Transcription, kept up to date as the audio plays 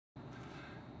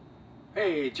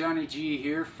Hey, Johnny G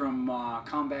here from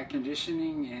Combat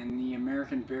Conditioning and the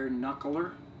American Bare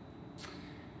Knuckler.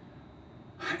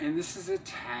 And this is a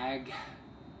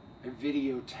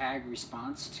video tag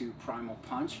response to Primal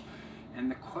Punch.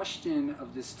 And the question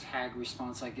of this tag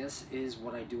response, I guess, is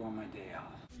what I do on my day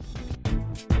off.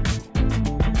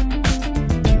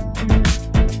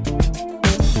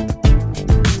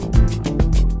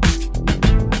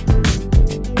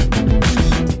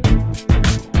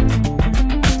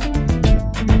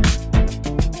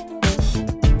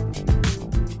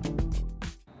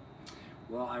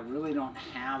 Well, I really don't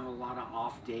have a lot of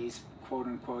off days, quote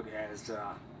unquote, as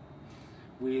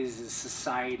we as a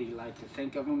society like to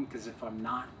think of them, because if I'm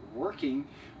not working,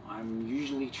 I'm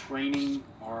usually training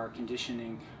or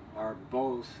conditioning or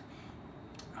both.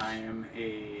 I am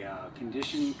a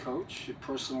conditioning coach, a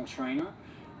personal trainer,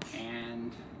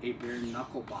 and a bare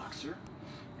knuckle boxer.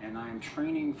 And I'm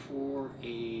training for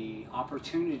a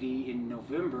opportunity in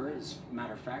November. As a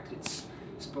matter of fact, it's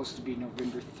supposed to be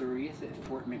November 30th at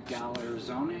Fort McDowell,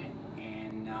 Arizona,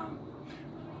 and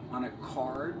on a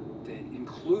card that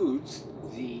includes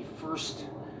the first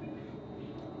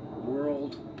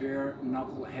world bare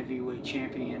knuckle heavyweight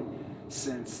champion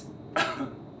since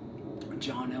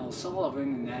John L.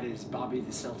 Sullivan, and that is Bobby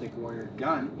the Celtic Warrior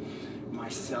Gunn,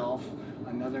 myself,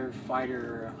 another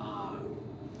fighter,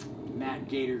 Matt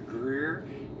Gator Greer,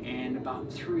 and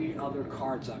about 3 other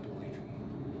cards, I believe.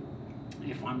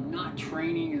 If I'm not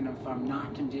training and if I'm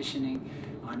not conditioning,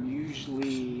 I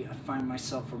find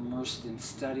myself immersed in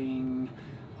studying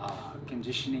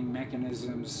conditioning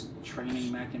mechanisms,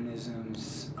 training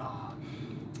mechanisms,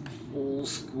 old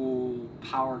school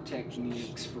power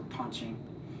techniques for punching,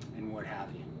 and what have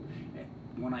you.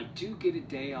 When I do get a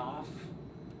day off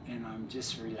and I'm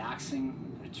just relaxing,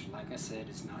 which, like I said,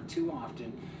 is not too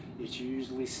often, it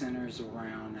usually centers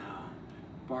around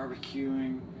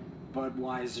barbecuing,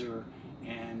 Budweiser,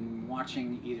 and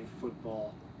watching either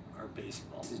football or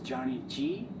baseball. This is Johnny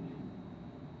G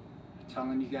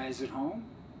telling you guys at home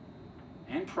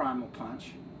and Primal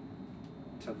Punch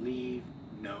to leave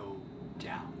no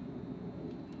doubt.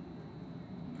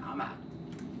 I'm out.